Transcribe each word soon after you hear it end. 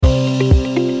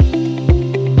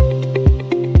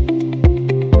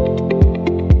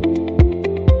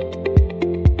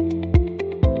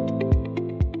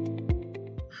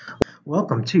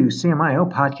Welcome to CMIO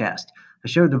Podcast, a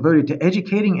show devoted to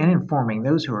educating and informing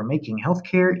those who are making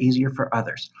healthcare easier for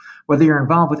others. Whether you're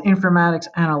involved with informatics,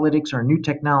 analytics, or new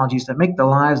technologies that make the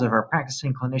lives of our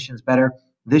practicing clinicians better,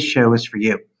 this show is for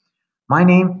you. My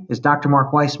name is Dr.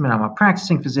 Mark Weissman. I'm a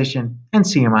practicing physician and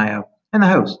CMIO, and the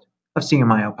host of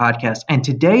CMIO Podcast. And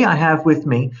today I have with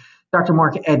me Dr.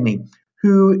 Mark Edney,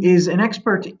 who is an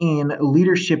expert in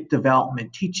leadership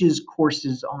development, teaches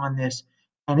courses on this,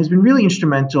 and has been really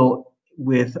instrumental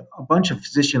with a bunch of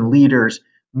physician leaders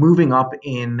moving up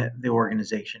in the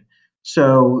organization.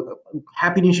 So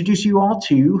happy to introduce you all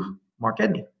to Mark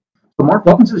Edney. So Mark,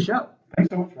 welcome to the show. Thanks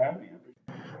so much for having me.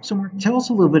 So Mark, tell us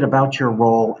a little bit about your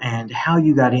role and how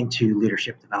you got into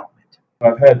leadership development.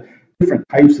 I've had different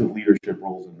types of leadership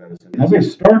roles in medicine. As I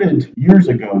started years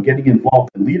ago getting involved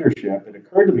in leadership, it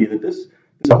occurred to me that this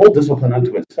is a whole discipline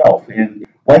unto itself. And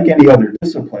like any other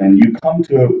discipline, you come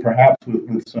to it perhaps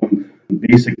with some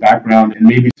basic background and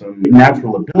maybe some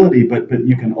natural ability, but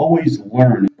you can always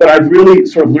learn. But I've really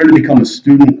sort of learned to become a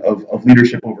student of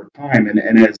leadership over time. And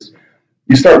as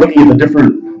you start looking at the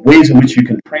different ways in which you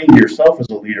can train yourself as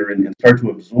a leader and start to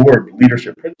absorb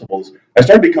leadership principles, I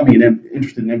started becoming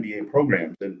interested in MBA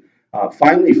programs and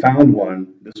finally found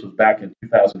one. This was back in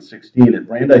 2016 at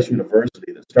Brandeis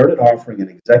University that started offering an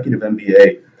executive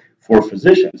MBA for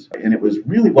physicians. And it was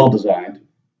really well designed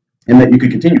in that you could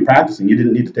continue practicing. You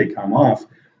didn't need to take time off.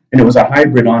 And it was a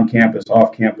hybrid on-campus,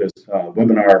 off-campus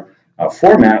webinar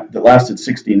format that lasted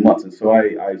 16 months. And so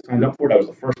I signed up for it. I was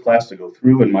the first class to go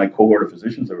through in my cohort of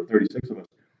physicians. There were 36 of us.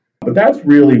 But that's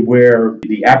really where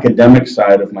the academic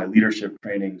side of my leadership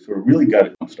training sort of really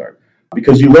got a start.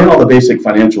 Because you learn all the basic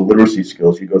financial literacy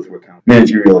skills. You go through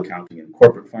managerial accounting and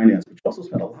corporate finance, but you also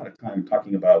spend a lot of time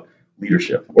talking about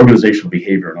leadership, organizational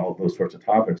behavior, and all of those sorts of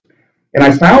topics. And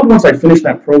I found once I finished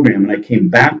that program and I came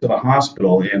back to the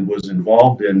hospital and was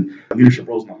involved in leadership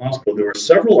roles in the hospital, there were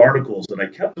several articles that I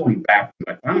kept going back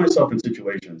to. I found myself in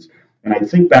situations, and I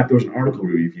think back, there was an article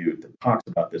we reviewed that talks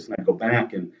about this, and I go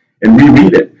back and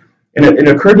reread it. And it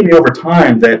occurred to me over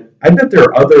time that I bet there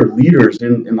are other leaders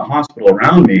in the hospital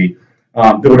around me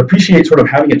that would appreciate sort of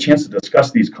having a chance to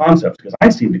discuss these concepts, because I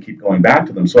seem to keep going back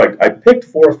to them. So I picked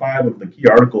 4 or 5 of the key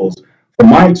articles from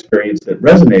my experience that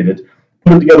resonated,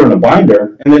 put them together in a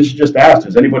binder, and then she just asked,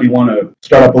 does anybody want to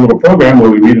start up a little program where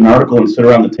we read an article and sit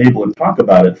around the table and talk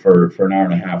about it for an hour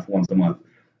and a half once a month?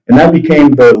 And that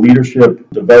became the leadership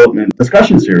development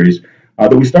discussion series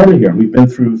that we started here. We've been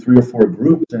through 3 or 4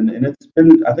 groups, and it's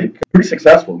been, I think, pretty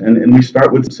successful. And we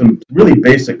start with some really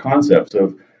basic concepts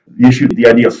of the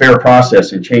idea of fair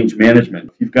process and change management.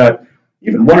 If you've got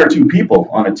even 1 or 2 people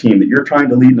on a team that you're trying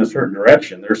to lead in a certain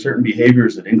direction, there are certain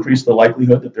behaviors that increase the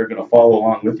likelihood that they're going to follow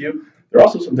along with you. There are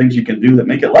also some things you can do that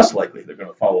make it less likely they're going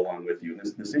to follow along with you.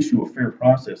 This issue of fair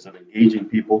process of engaging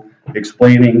people,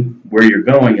 explaining where you're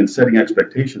going, and setting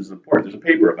expectations is important. There's a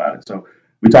paper about it, so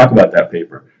we talk about that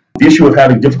paper. The issue of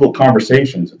having difficult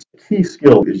conversations, it's a key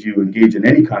skill as you engage in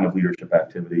any kind of leadership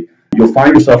activity. You'll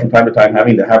find yourself from time to time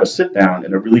having to have a sit down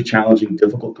in a really challenging,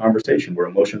 difficult conversation where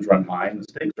emotions run high and the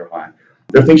stakes are high.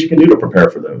 There are things you can do to prepare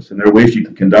for those, and there are ways you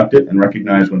can conduct it and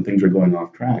recognize when things are going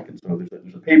off track. And so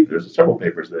there's several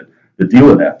papers that deal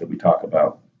with that we talk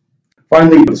about.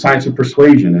 Finally, the science of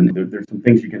persuasion, and there's some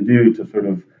things you can do to sort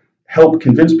of help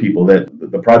convince people that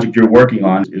the project you're working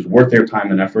on is worth their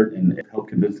time and effort, and help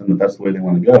convince them that that's the way they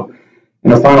want to go.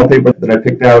 And the final paper that I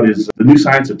picked out is The New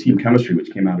Science of Team Chemistry,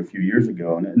 which came out a few years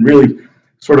ago, and it really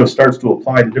sort of starts to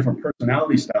apply to different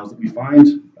personality styles that we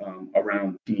find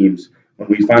around teams. When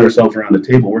we find ourselves around the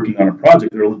table working on a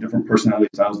project, there are all the different personality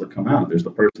styles that come out. There's the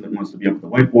person that wants to be up at the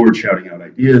whiteboard shouting out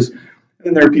ideas, and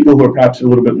then there are people who are perhaps a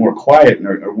little bit more quiet and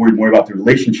are worried more about the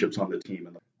relationships on the team.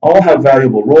 And all have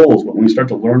valuable roles, but when we start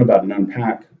to learn about and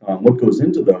unpack what goes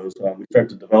into those, we start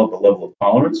to develop a level of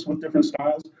tolerance with different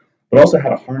styles, but also how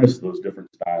to harness those different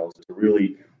styles to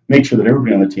really make sure that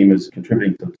everybody on the team is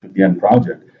contributing to the end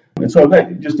project. And so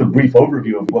that just a brief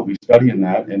overview of what we study in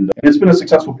that, and it's been a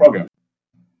successful program.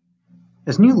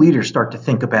 As new leaders start to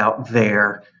think about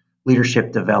their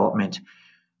leadership development,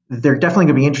 they're definitely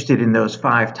going to be interested in those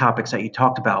 5 topics that you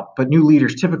talked about, but new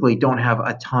leaders typically don't have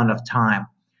a ton of time.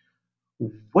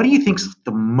 What do you think is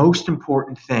the most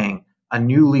important thing a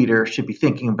new leader should be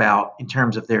thinking about in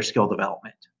terms of their skill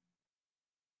development?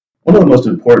 One of the most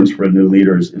important for a new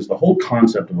leader is the whole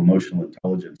concept of emotional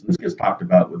intelligence. And this gets talked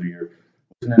about whether you're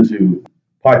listening to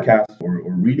podcasts or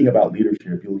reading about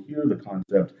leadership. You'll hear the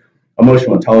concept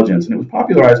emotional intelligence. And it was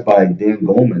popularized by Dan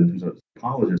Goleman, who's a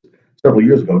psychologist, several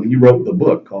years ago. And he wrote the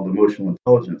book called Emotional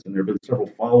Intelligence. And there have been several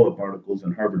follow-up articles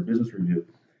in Harvard Business Review.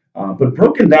 But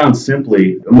broken down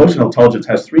simply, emotional intelligence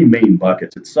has 3 main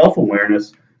buckets. It's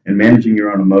self-awareness, and managing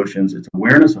your own emotions. It's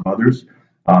awareness of others,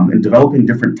 and developing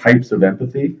different types of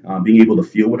empathy, being able to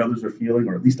feel what others are feeling,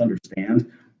 or at least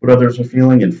understand what others are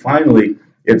feeling. And finally,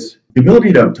 it's the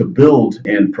ability to build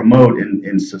and promote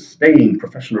and sustain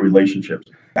professional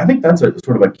relationships. I think that's a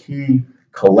sort of a key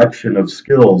collection of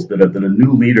skills that a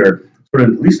new leader sort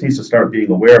of at least needs to start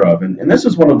being aware of. And this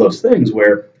is one of those things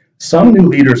where some new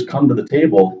leaders come to the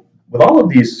table with all of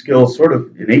these skills sort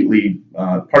of innately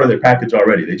part of their package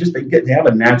already. They have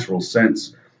a natural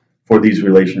sense for these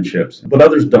relationships, but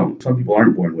others don't. Some people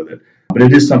aren't born with it, but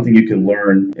it is something you can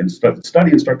learn and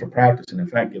study and start to practice, and in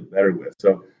fact get better with.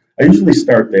 So I usually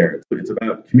start there. It's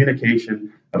about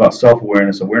communication, about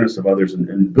self-awareness, awareness of others,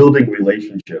 and building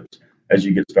relationships as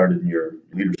you get started in your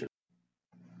leadership.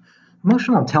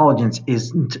 Emotional intelligence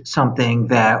isn't something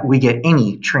that we get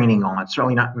any training on,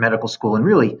 certainly not in medical school, and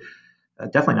really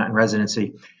definitely not in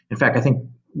residency. In fact, I think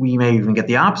we may even get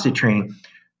the opposite training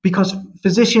because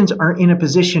physicians are in a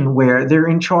position where they're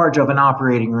in charge of an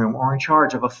operating room or in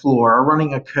charge of a floor or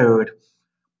running a code.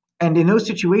 And in those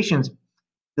situations,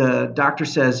 the doctor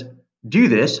says, do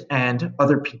this, and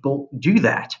other people do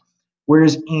that.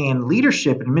 Whereas in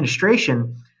leadership and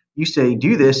administration, you say,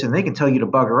 do this, and they can tell you to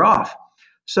bugger off.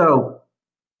 So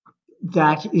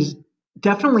that is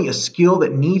definitely a skill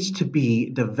that needs to be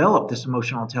developed, this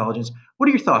emotional intelligence. What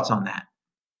are your thoughts on that?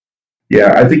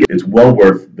 Yeah, I think it's well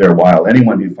worth their while.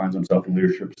 Anyone who finds themselves in a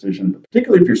leadership position,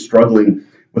 particularly if you're struggling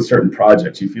with certain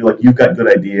projects, you feel like you've got good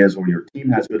ideas or your team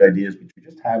has good ideas, but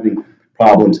you're just having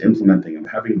problems implementing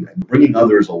them, bringing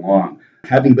others along.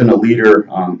 Having been a leader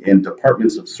in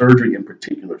departments of surgery in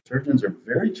particular, surgeons are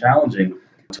very challenging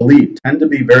to lead, tend to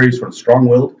be very sort of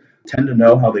strong-willed, tend to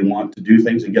know how they want to do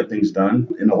things and get things done.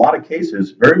 In a lot of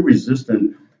cases, very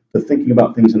resistant to thinking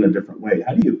about things in a different way.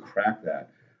 How do you crack that?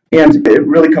 And it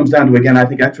really comes down to, again, I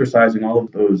think exercising all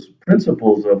of those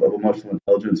principles of emotional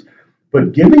intelligence,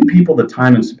 but giving people the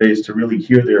time and space to really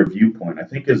hear their viewpoint. I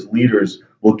think as leaders,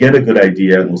 we'll get a good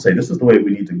idea and we'll say, this is the way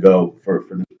we need to go for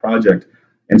this project,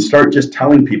 and start just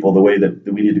telling people the way that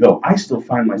we need to go. I still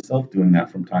find myself doing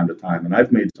that from time to time, and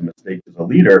I've made some mistakes as a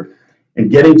leader in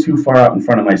getting too far out in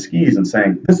front of my skis and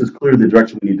saying, this is clearly the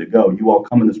direction we need to go. You all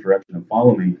come in this direction and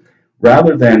follow me,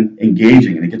 rather than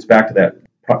engaging. And it gets back to that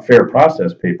fair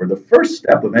process paper. The first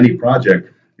step of any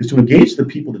project is to engage the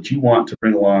people that you want to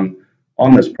bring along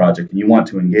on this project and you want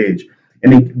to engage.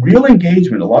 And in real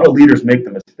engagement, a lot of leaders make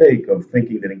the mistake of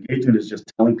thinking that engagement is just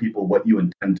telling people what you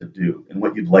intend to do and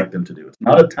what you'd like them to do. It's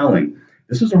not a telling.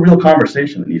 This is a real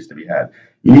conversation that needs to be had.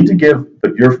 You need to give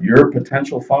your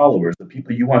potential followers, the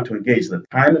people you want to engage, the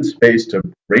time and space to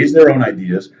raise their own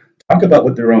ideas, talk about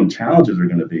what their own challenges are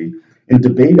going to be, and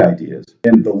debate ideas.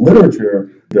 And the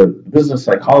literature, the business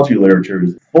psychology literature,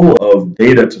 is full of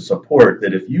data to support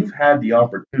that if you've had the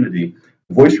opportunity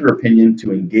to voice your opinion,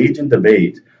 to engage in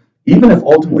debate, even if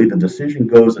ultimately the decision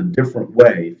goes a different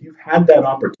way, if you've had that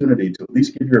opportunity to at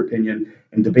least give your opinion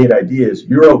and debate ideas,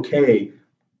 you're okay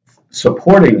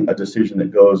supporting a decision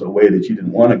that goes a way that you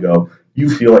didn't want to go. You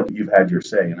feel like you've had your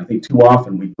say. And I think too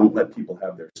often we don't let people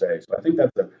have their say. So I think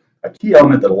that's a key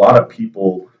element that a lot of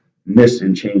people miss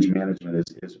in change management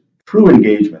is true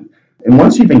engagement. And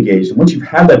once you've engaged and once you've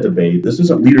had that debate, this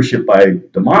isn't leadership by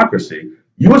democracy.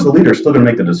 You as the leader are still going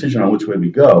to make the decision on which way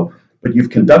we go, but you've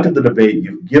conducted the debate,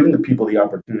 you've given the people the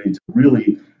opportunity to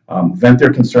really vent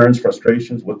their concerns,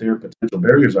 frustrations, what their potential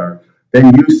barriers are.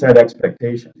 Then you set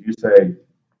expectations. You say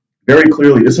very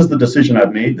clearly, this is the decision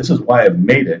I've made. This is why I've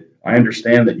made it. I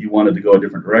understand that you wanted to go a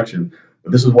different direction,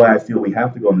 but this is why I feel we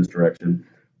have to go in this direction.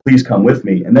 Please come with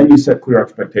me. And then you set clear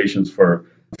expectations for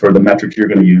the metrics you're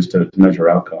going to use to measure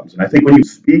outcomes. And I think when you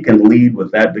speak and lead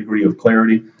with that degree of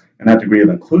clarity and that degree of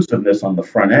inclusiveness on the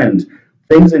front end,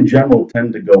 things in general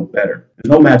tend to go better.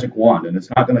 There's no magic wand, and it's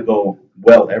not going to go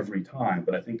well every time.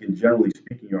 But I think in generally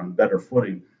speaking, you're on better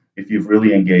footing if you've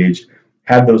really engaged,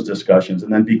 had those discussions,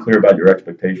 and then be clear about your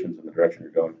expectations and the direction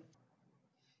you're going.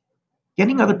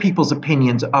 Getting other people's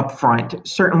opinions up front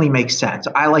certainly makes sense.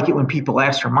 I like it when people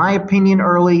ask for my opinion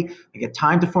early. I get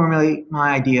time to formulate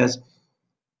my ideas,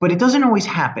 but it doesn't always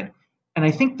happen. And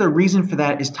I think the reason for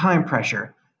that is time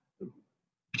pressure,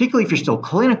 particularly if you're still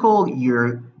clinical,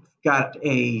 you're got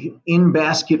a in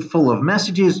basket full of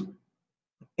messages.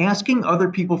 Asking other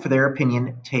people for their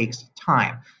opinion takes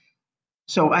time.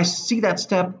 So I see that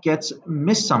step gets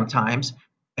missed sometimes.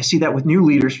 I see that with new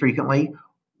leaders frequently.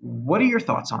 What are your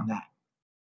thoughts on that?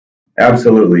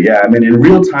 Absolutely, yeah. I mean, in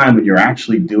real time, when you're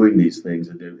actually doing these things,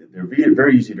 they're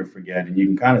very easy to forget, and you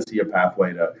can kind of see a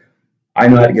pathway to, I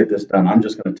know how to get this done. I'm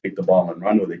just going to take the ball and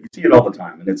run with it. You see it all the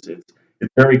time, and it's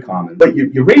very common. But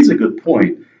you raise a good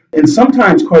point. And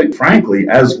sometimes, quite frankly,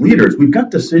 as leaders, we've got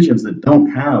decisions that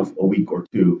don't have a week or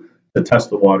two to test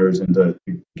the waters and to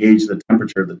gauge the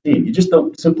temperature of the team. You just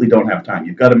simply don't have time.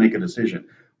 You've got to make a decision.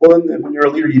 Well, then when you're a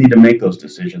leader, you need to make those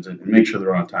decisions and make sure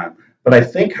they're on time. But I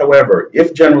think, however,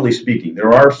 if generally speaking,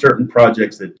 there are certain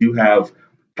projects that do have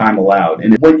time allowed,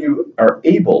 and when you are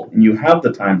able and you have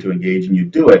the time to engage and you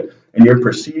do it, and you're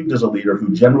perceived as a leader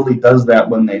who generally does that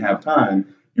when they have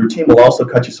time, your team will also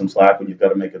cut you some slack when you've got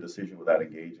to make a decision without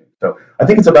engaging. So I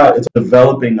think it's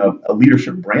developing a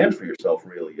leadership brand for yourself,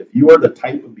 really. If you are the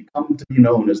type of become to be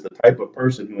known as the type of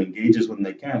person who engages when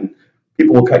they can,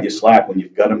 people will cut you slack when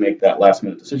you've got to make that last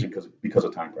minute decision because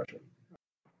of time pressure.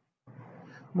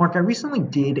 Mark, I recently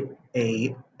did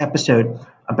a episode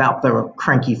about the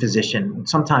cranky physician,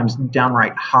 sometimes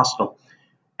downright hostile.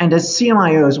 And as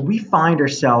CMIOs, we find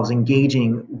ourselves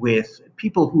engaging with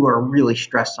people who are really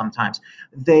stressed sometimes.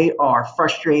 They are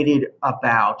frustrated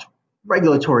about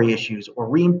regulatory issues or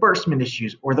reimbursement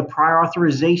issues or the prior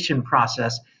authorization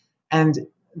process. And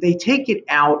they take it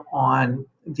out on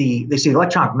they say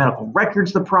electronic medical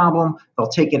records the problem. They'll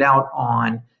take it out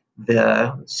on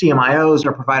the CMIOs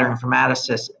or provider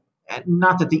informaticists.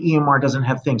 Not that the EMR doesn't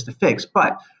have things to fix,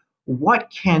 but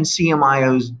what can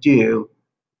CMIOs do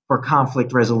for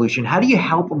conflict resolution? How do you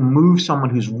help move someone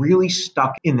who's really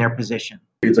stuck in their position?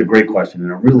 It's a great question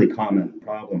and a really common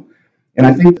problem. And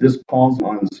I think this calls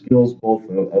on skills both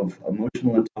of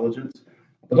emotional intelligence,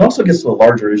 but it also gets to the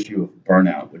larger issue of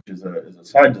burnout, which is a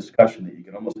side discussion that you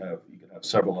could have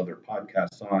several other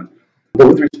podcasts on. But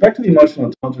with respect to the emotional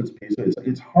intelligence piece,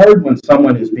 it's hard when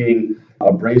someone is being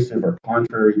abrasive or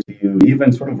contrary to you,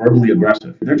 even sort of verbally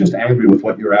aggressive. They're just angry with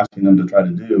what you're asking them to try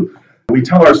to do. We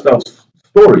tell ourselves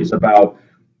stories about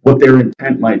what their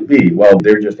intent might be. Well,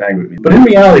 they're just angry with me. But in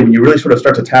reality, when you really sort of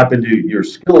start to tap into your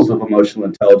skills of emotional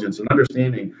intelligence and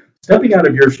understanding, stepping out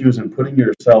of your shoes and putting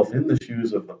yourself in the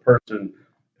shoes of the person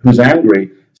who's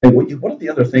angry, saying, what are the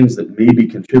other things that may be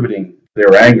contributing to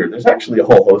their anger? There's actually a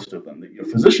whole host of them.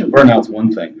 Physician burnout's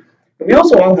one thing. But we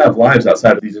also all have lives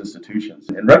outside of these institutions,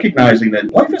 and recognizing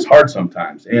that life is hard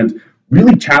sometimes, and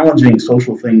really challenging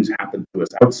social things happen to us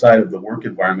outside of the work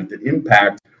environment that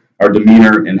impact our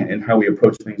demeanor and how we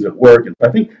approach things at work. And so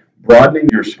I think broadening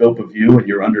your scope of view and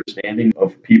your understanding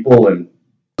of people, and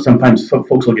sometimes some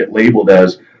folks will get labeled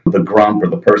as the grump or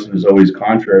the person who's always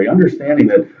contrary, understanding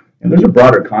that there's a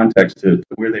broader context to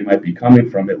where they might be coming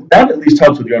from. That at least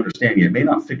helps with your understanding. It may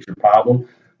not fix your problem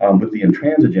with the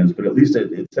intransigence, but at least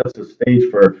it sets the stage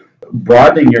for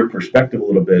broadening your perspective a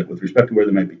little bit with respect to where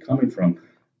they might be coming from.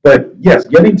 But yes,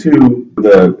 getting to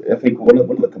I think one of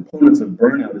the components of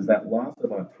burnout is that loss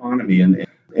of autonomy, and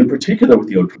in particular with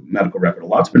the medical record. A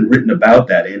lot's been written about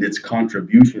that and its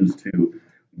contributions to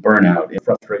burnout and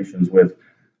frustrations with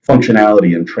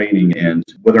functionality and training, and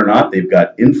whether or not they've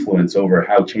got influence over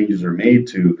how changes are made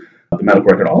to the medical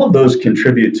record. All of those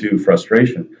contribute to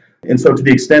frustration. And so to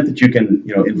the extent that you can,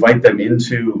 invite them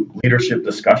into leadership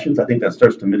discussions, I think that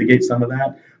starts to mitigate some of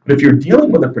that. But if you're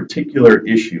dealing with a particular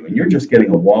issue and you're just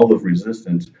getting a wall of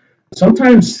resistance,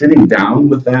 sometimes sitting down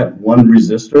with that one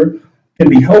resistor can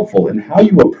be helpful in how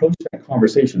you approach that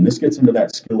conversation. This gets into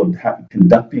that skill of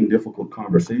conducting difficult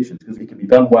conversations, because it can be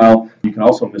done well. You can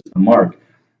also miss the mark.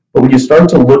 But when you start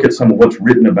to look at some of what's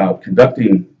written about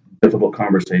conducting difficult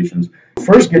conversations,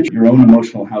 first get your own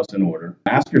emotional house in order.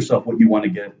 Ask yourself what you want to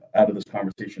get out of this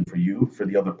conversation for you, for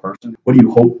the other person. What do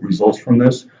you hope results from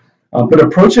this? But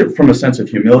approach it from a sense of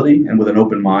humility and with an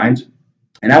open mind,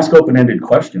 and ask open-ended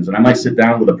questions. And I might sit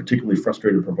down with a particularly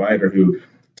frustrated provider who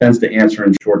tends to answer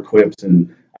in short quips,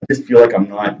 and I just feel like I'm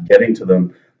not getting to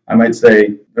them. I might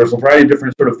say, there's a variety of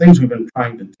different sort of things we've been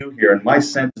trying to do here, and my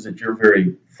sense is that you're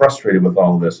very frustrated with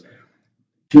all of this.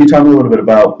 Can you tell me a little bit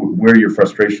about where your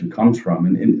frustration comes from?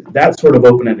 And that sort of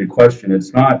open-ended question,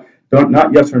 it's not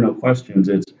yes or no questions,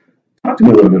 it's talk to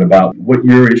me a little bit about what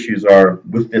your issues are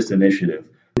with this initiative.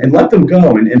 And let them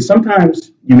go. And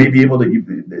sometimes you may be able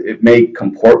to, it may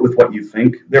comport with what you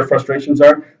think their frustrations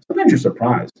are. Sometimes you're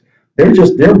surprised.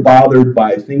 They're bothered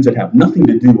by things that have nothing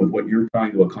to do with what you're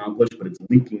trying to accomplish, but it's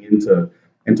leaking into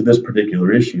this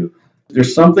particular issue.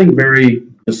 There's something very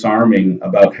disarming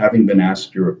about having been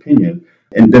asked your opinion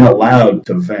and been allowed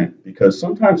to vent, because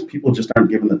sometimes people just aren't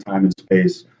given the time and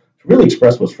space to really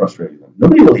express what's frustrating them.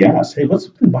 Nobody really asks, hey, what's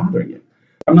been bothering you?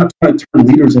 I'm not trying to turn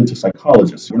leaders into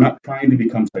psychologists. We're not trying to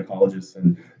become psychologists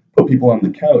and put people on the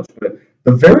couch. But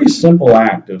the very simple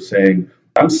act of saying,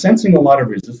 I'm sensing a lot of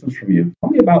resistance from you.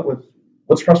 Tell me about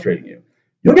what's frustrating you.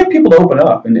 You'll get people to open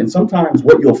up. And sometimes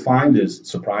what you'll find is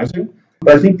surprising.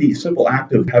 But I think the simple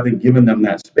act of having given them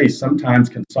that space sometimes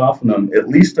can soften them at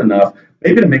least enough,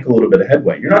 maybe to make a little bit of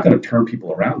headway. You're not going to turn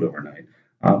people around overnight.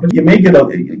 But you may get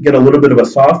a little bit of a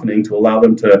softening to allow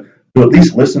them to at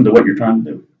least listen to what you're trying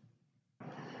to do.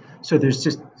 So there's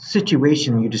this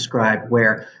situation you described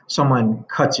where someone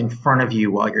cuts in front of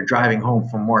you while you're driving home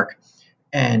from work,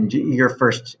 and your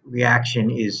first reaction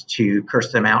is to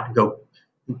curse them out and go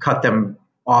cut them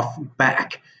off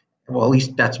back. Well, at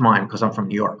least that's mine because I'm from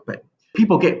New York. But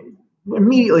people get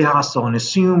immediately hostile and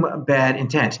assume bad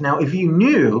intent. Now, if you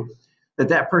knew that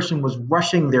that person was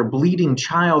rushing their bleeding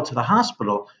child to the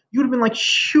hospital, you would have been like,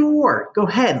 sure, go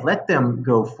ahead, let them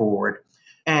go forward.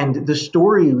 And the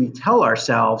story we tell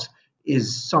ourselves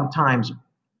is sometimes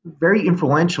very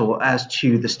influential as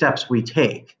to the steps we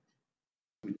take.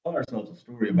 We tell ourselves a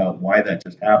story about why that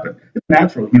just happened. It's a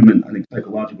natural human, I think,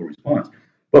 psychological response.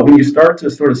 But when you start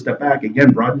to sort of step back,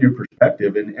 again, broaden your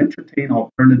perspective and entertain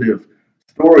alternative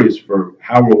stories for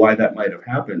how or why that might have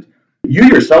happened, you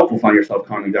yourself will find yourself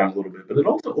calming down a little bit, but it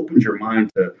also opens your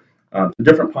mind to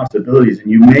different possibilities,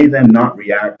 and you may then not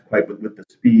react quite with the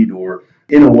speed or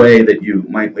in a way that you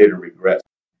might later regret.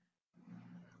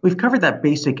 We've covered that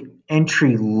basic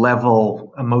entry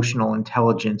level emotional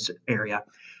intelligence area.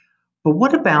 But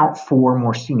what about for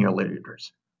more senior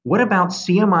leaders? What about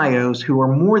CMIOs who are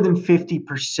more than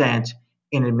 50%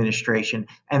 in administration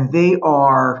and they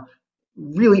are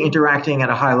really interacting at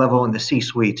a high level in the C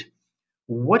suite?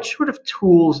 What sort of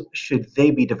tools should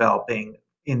they be developing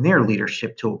in their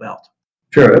leadership tool belt?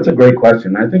 Sure, that's a great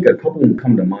question. I think a couple of them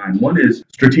come to mind. One is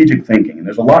strategic thinking, and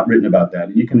there's a lot written about that.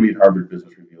 And you can read Harvard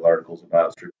Business Review articles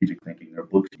about strategic thinking. There are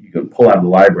books you can pull out of the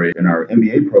library. In our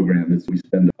MBA program, is we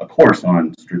spend a course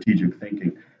on strategic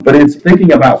thinking. But it's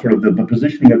thinking about sort of the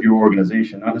positioning of your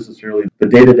organization, not necessarily the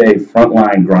day-to-day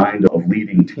frontline grind of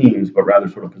leading teams, but rather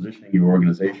sort of positioning your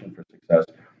organization for success,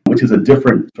 which is a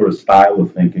different sort of style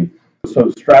of thinking. So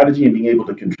strategy and being able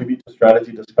to contribute to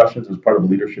strategy discussions as part of a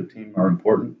leadership team are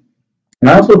important. And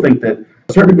I also think that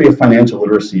a certain degree of financial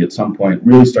literacy at some point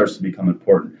really starts to become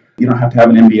important. You don't have to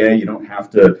have an MBA, you don't have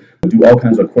to do all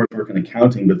kinds of coursework in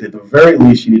accounting, but at the very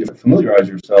least, you need to familiarize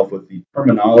yourself with the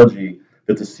terminology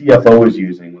that the CFO is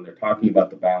using when they're talking about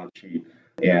the balance sheet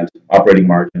and operating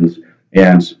margins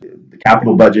and the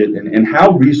capital budget and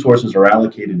how resources are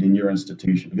allocated in your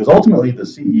institution. Because ultimately, the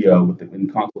CEO,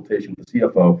 in consultation with the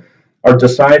CFO, are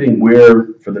deciding where,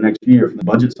 for the next year, for the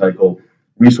budget cycle,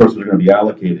 resources are going to be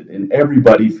allocated, and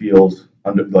everybody feels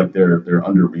like they're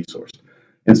under resourced.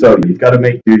 And so you've got to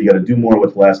make do, you got to do more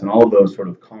with less, and all of those sort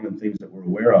of common things that we're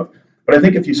aware of. But I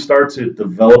think if you start to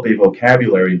develop a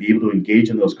vocabulary and be able to engage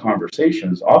in those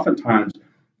conversations, oftentimes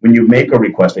when you make a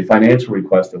request, a financial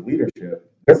request of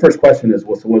leadership, their first question is,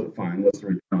 what's the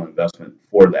return on investment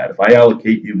for that? If I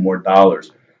allocate you more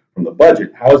dollars from the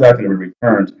budget, how is that going to be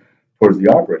returned towards the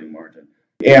operating margin?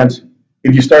 And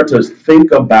if you start to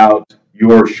think about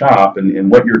your shop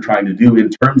and what you're trying to do in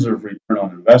terms of return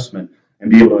on investment and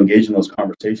be able to engage in those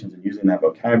conversations and using that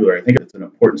vocabulary, I think it's an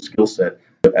important skill set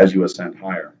as you ascend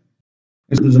higher.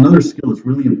 There's another skill that's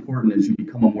really important as you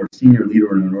become a more senior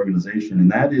leader in an organization,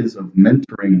 and that is of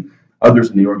mentoring others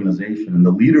in the organization and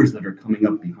the leaders that are coming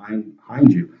up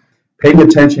behind you, paying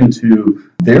attention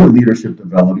to their leadership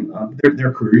development,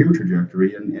 their career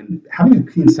trajectory, and having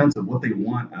a keen sense of what they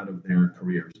want out of their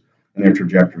careers and their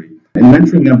trajectory, and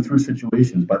mentoring them through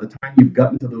situations. By the time you've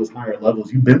gotten to those higher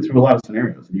levels, you've been through a lot of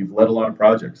scenarios and you've led a lot of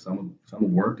projects. Some have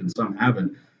worked and some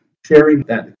haven't. Sharing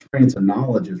that experience and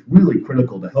knowledge is really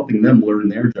critical to helping them learn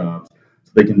their jobs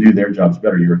so they can do their jobs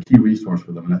better. You're a key resource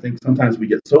for them. And I think sometimes we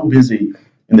get so busy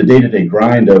in the day-to-day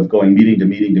grind of going meeting to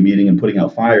meeting to meeting and putting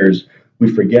out fires, we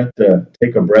forget to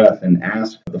take a breath and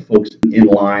ask the folks in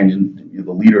line and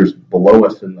the leaders below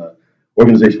us in the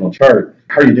organizational chart,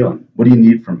 how are you doing? What do you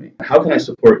need from me? How can I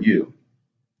support you?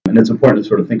 And it's important to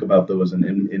sort of think about those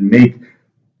and make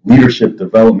leadership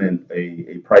development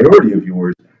a priority of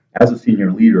yours as a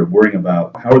senior leader, worrying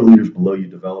about how are the leaders below you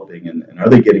developing and are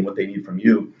they getting what they need from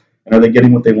you? And are they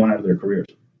getting what they want out of their careers?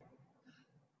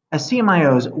 As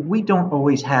CMIOs, we don't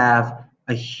always have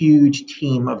a huge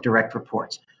team of direct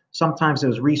reports. Sometimes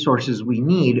those resources we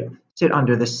need sit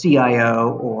under the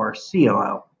CIO or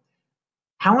COO.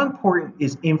 How important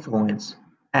is influence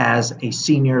as a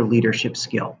senior leadership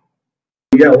skill?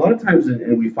 Yeah, a lot of times,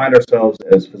 and we find ourselves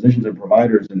as physicians and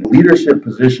providers in leadership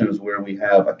positions where we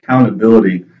have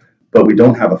accountability, but we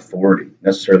don't have authority,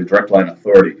 necessarily direct line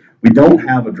authority. We don't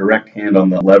have a direct hand on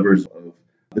the levers of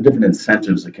the different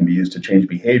incentives that can be used to change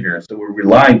behavior. And so we're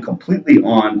relying completely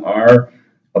on our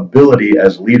ability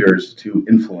as leaders to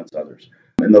influence others.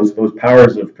 And those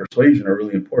powers of persuasion are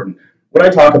really important. What I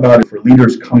talk about for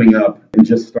leaders coming up and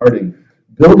just starting,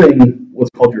 building what's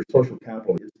called your social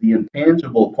capital. It's the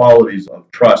intangible qualities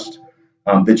of trust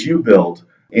that you build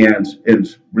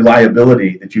and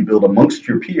reliability that you build amongst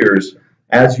your peers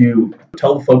as you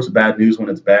tell the folks bad news when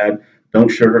it's bad. Don't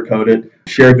sugarcoat it.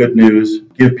 Share good news.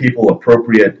 Give people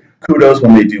appropriate kudos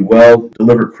when they do well.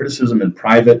 Deliver criticism in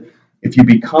private. If you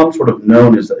become sort of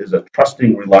known as a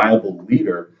trusting, reliable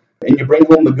leader, and you bring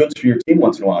home the goods for your team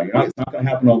once in a while, it's not going to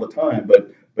happen all the time,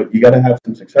 but you got to have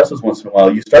some successes once in a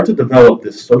while. You start to develop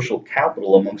this social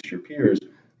capital amongst your peers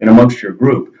and amongst your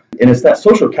group. And it's that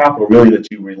social capital really that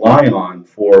you rely on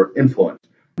for influence,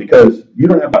 because you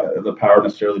don't have the power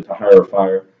necessarily to hire or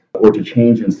fire or to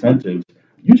change incentives.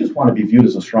 You just want to be viewed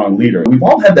as a strong leader. We've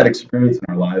all had that experience in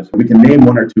our lives. We can name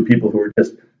one or two people who are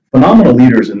just phenomenal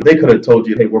leaders, and they could have told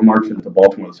you, hey, we're marching to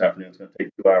Baltimore this afternoon. It's going to take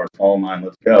 2 hours. Fall in line.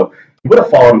 Let's go. You would have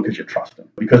followed them because you trust them,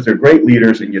 because they're great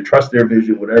leaders and you trust their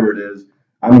vision, whatever it is.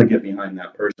 I'm going to get behind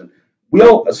that person. We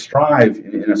all strive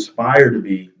and aspire to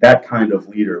be that kind of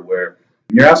leader where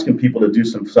you're asking people to do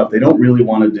some stuff they don't really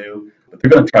want to do, but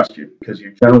they're going to trust you because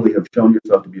you generally have shown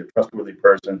yourself to be a trustworthy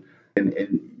person,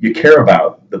 and you care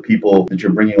about the people that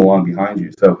you're bringing along behind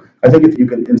you. So I think if you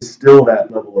can instill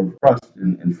that level of trust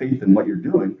and faith in what you're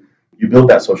doing, you build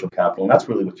that social capital, and that's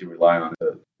really what you rely on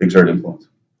to exert influence.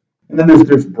 And then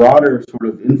there's broader sort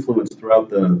of influence throughout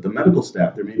the medical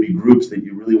staff. There may be groups that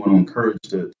you really want to encourage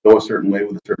to go a certain way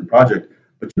with a certain project,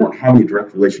 but you don't have any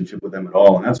direct relationship with them at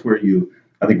all. And that's where you,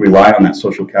 I think, rely on that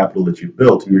social capital that you've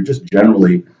built. And you're just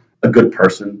generally a good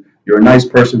person. You're a nice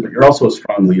person, but you're also a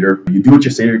strong leader. You do what you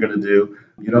say you're going to do.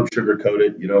 You don't sugarcoat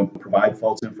it. You don't provide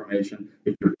false information.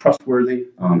 If you're trustworthy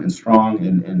and strong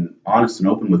and honest and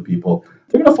open with people,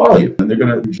 they're going to follow you. And they're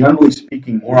going to, generally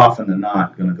speaking, more often than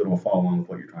not, going to follow along with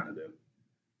what you're trying to do.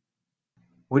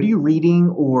 What are you reading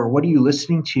or what are you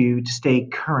listening to stay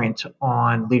current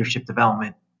on leadership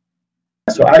development?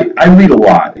 So I read a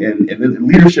lot, and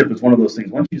leadership is one of those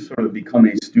things. Once you sort of become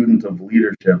a student of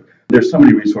leadership, there's so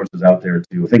many resources out there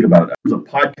to think about it. There's a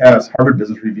podcast. Harvard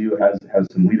Business Review has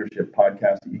some leadership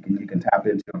podcasts that you can tap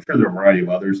into. I'm sure there are a variety of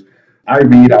others. I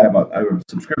read. I have a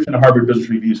subscription to Harvard Business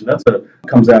Review, so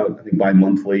comes out, I think,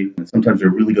 bi-monthly. And sometimes there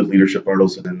are really good leadership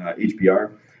articles in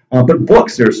HBR. But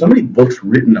books, there are so many books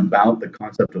written about the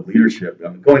concept of leadership.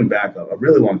 Going back a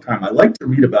really long time, I like to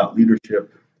read about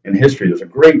leadership in history. There's a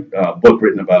great book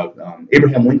written about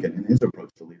Abraham Lincoln and his approach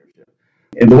to leadership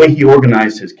and the way he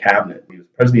organized his cabinet. He was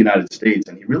president of the United States,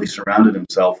 and he really surrounded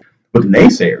himself with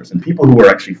naysayers and people who were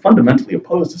actually fundamentally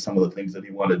opposed to some of the things that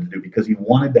he wanted to do because he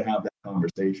wanted to have that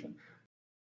conversation.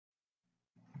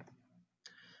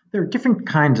 There are different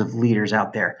kinds of leaders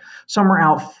out there. Some are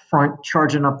out front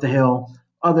charging up the hill.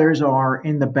 Others are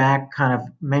in the back kind of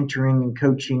mentoring and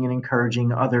coaching and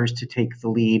encouraging others to take the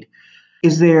lead.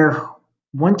 Is there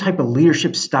one type of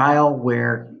leadership style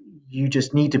where you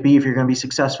just need to be if you're going to be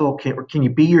successful? Can you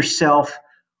be yourself?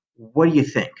 What do you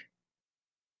think?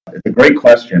 It's a great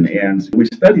question, and we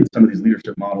studied some of these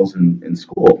leadership models in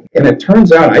school, and it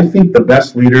turns out I think the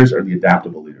best leaders are the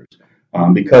adaptable leaders,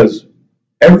 because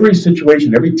every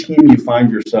situation, every team you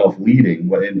find yourself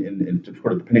leading, and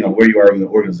sort of depending on where you are in the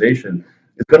organization,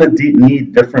 is going to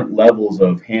need different levels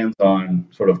of hands-on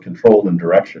sort of control and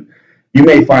direction. You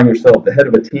may find yourself the head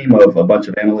of a team of a bunch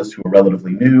of analysts who are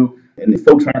relatively new, and if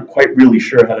folks aren't quite really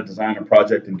sure how to design a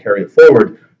project and carry it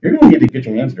forward, you're going to need to get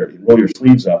your hands dirty, roll your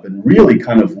sleeves up, and really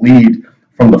kind of lead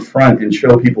from the front and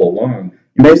show people along.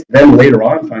 You may then later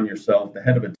on find yourself the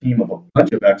head of a team of a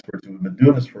bunch of experts who have been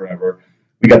doing this forever.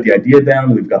 We got the idea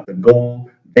down, we've got the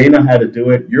goal, they know how to do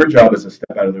it. Your job is to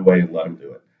step out of their way and let them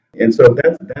do it. And so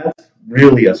that's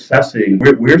really assessing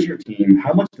where's your team,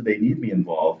 how much do they need to be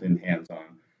involved in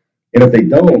hands-on? And if they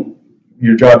don't,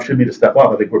 your job should be to step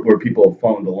up. I think where people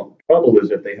fall into trouble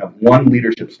is if they have one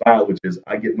leadership style, which is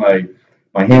I get my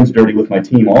hands dirty with my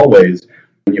team always,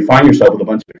 and you find yourself with a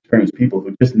bunch of experienced people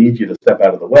who just need you to step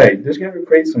out of the way, there's going to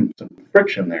create some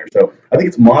friction there. So I think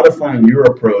it's modifying your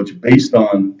approach based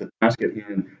on the task at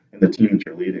hand and the team that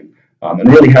you're leading. And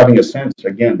really having a sense,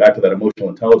 again, back to that emotional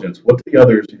intelligence, what do the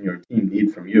others in your team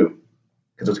need from you?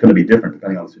 Because it's going to be different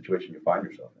depending on the situation you find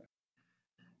yourself in.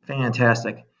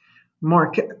 Fantastic.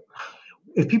 Mark,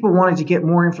 if people wanted to get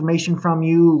more information from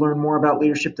you, learn more about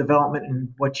leadership development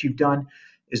and what you've done,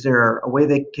 is there a way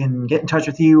they can get in touch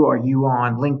with you? Are you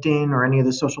on LinkedIn or any of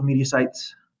the social media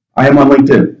sites? I am on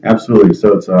LinkedIn, absolutely.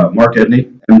 So it's Mark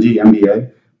Edney, MD,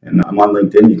 MBA, and I'm on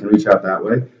LinkedIn. You can reach out that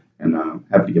way, and I'm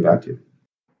happy to get back to you.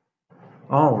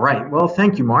 All right. Well,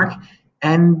 thank you, Mark.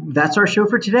 And that's our show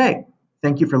for today.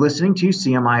 Thank you for listening to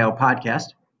CMIO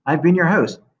Podcast. I've been your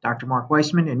host, Dr. Mark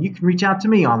Weissman, and you can reach out to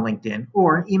me on LinkedIn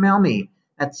or email me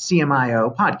at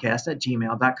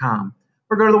cmiopodcast@gmail.com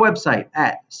or go to the website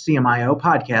at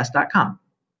cmiopodcast.com.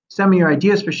 Send me your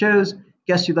ideas for shows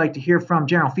guests you'd like to hear from,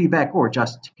 general feedback, or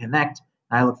just to connect.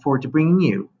 I look forward to bringing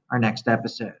you our next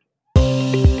episode.